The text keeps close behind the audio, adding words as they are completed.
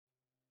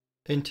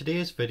In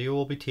today's video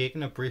we'll be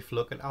taking a brief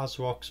look at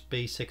ASRock's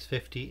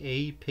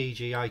B650E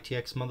PG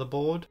ITX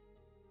motherboard.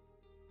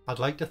 I'd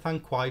like to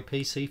thank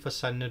PC for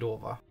sending it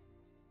over.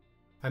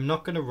 I'm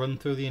not going to run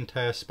through the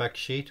entire spec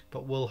sheet,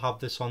 but we'll have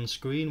this on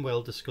screen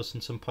while discussing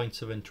some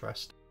points of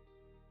interest.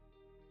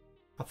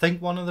 I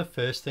think one of the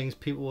first things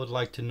people would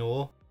like to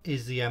know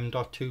is the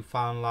M.2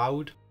 fan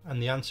loud,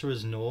 and the answer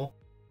is no.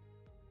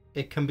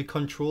 It can be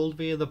controlled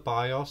via the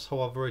BIOS,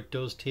 however it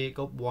does take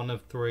up one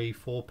of 3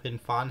 4-pin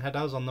fan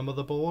headers on the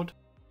motherboard.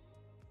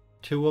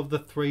 2 of the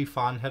 3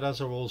 fan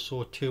headers are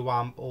also 2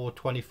 amp or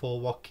 24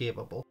 watt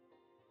capable.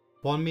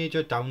 One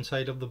major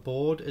downside of the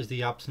board is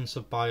the absence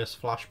of BIOS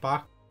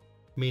flashback,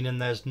 meaning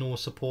there's no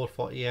support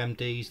for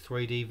AMD's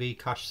 3D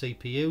V-Cache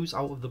CPUs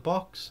out of the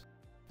box,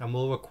 and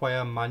will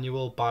require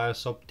manual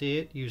BIOS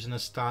update using a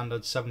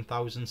standard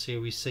 7000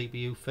 series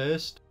CPU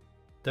first.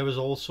 There is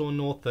also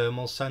no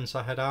thermal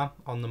sensor header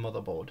on the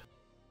motherboard.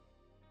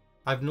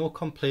 I've no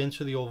complaints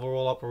with the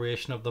overall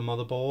operation of the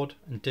motherboard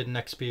and didn't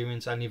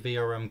experience any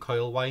VRM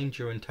coil whine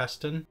during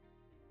testing.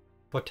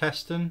 For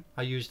testing,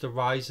 I used the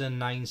Ryzen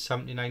 9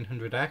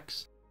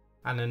 7900X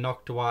and a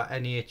Noctua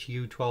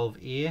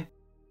NH-U12A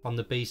on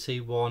the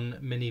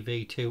BC1 Mini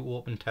V2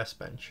 Open Test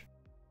Bench.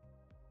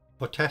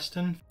 For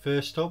testing,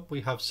 first up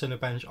we have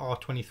Cinebench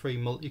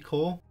R23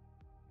 Multicore.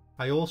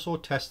 I also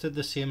tested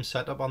the same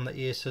setup on the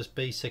Asus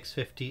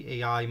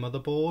B650E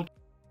motherboard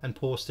and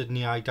posted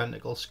near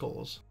identical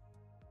scores.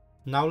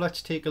 Now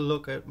let's take a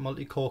look at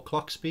multi-core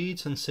clock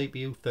speeds and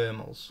CPU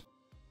thermals.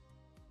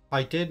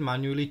 I did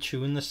manually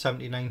tune the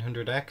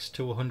 7900X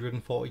to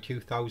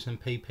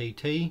 142,000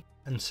 ppt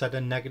and set a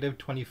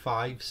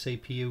 -25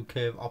 CPU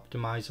curve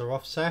optimizer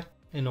offset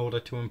in order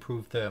to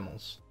improve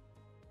thermals.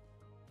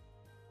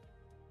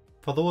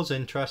 For those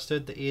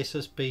interested, the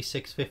Asus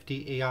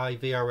B650E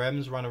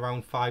VRMs ran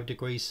around 5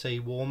 degrees C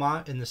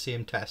warmer in the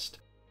same test.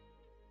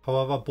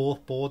 However,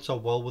 both boards are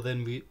well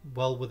within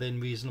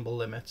reasonable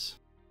limits.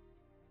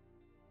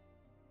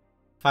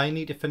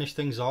 Finally, to finish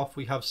things off,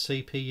 we have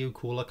CPU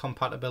cooler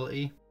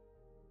compatibility.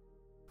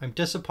 I'm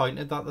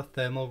disappointed that the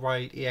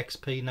Thermalright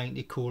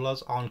EXP90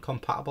 coolers aren't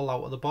compatible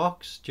out of the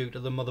box due to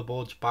the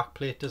motherboard's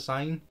backplate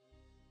design.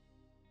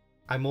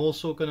 I'm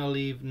also going to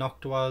leave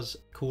Noctua's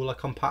cooler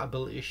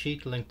compatibility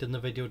sheet linked in the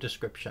video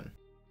description.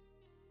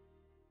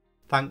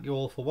 Thank you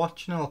all for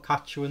watching, and I'll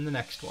catch you in the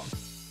next one.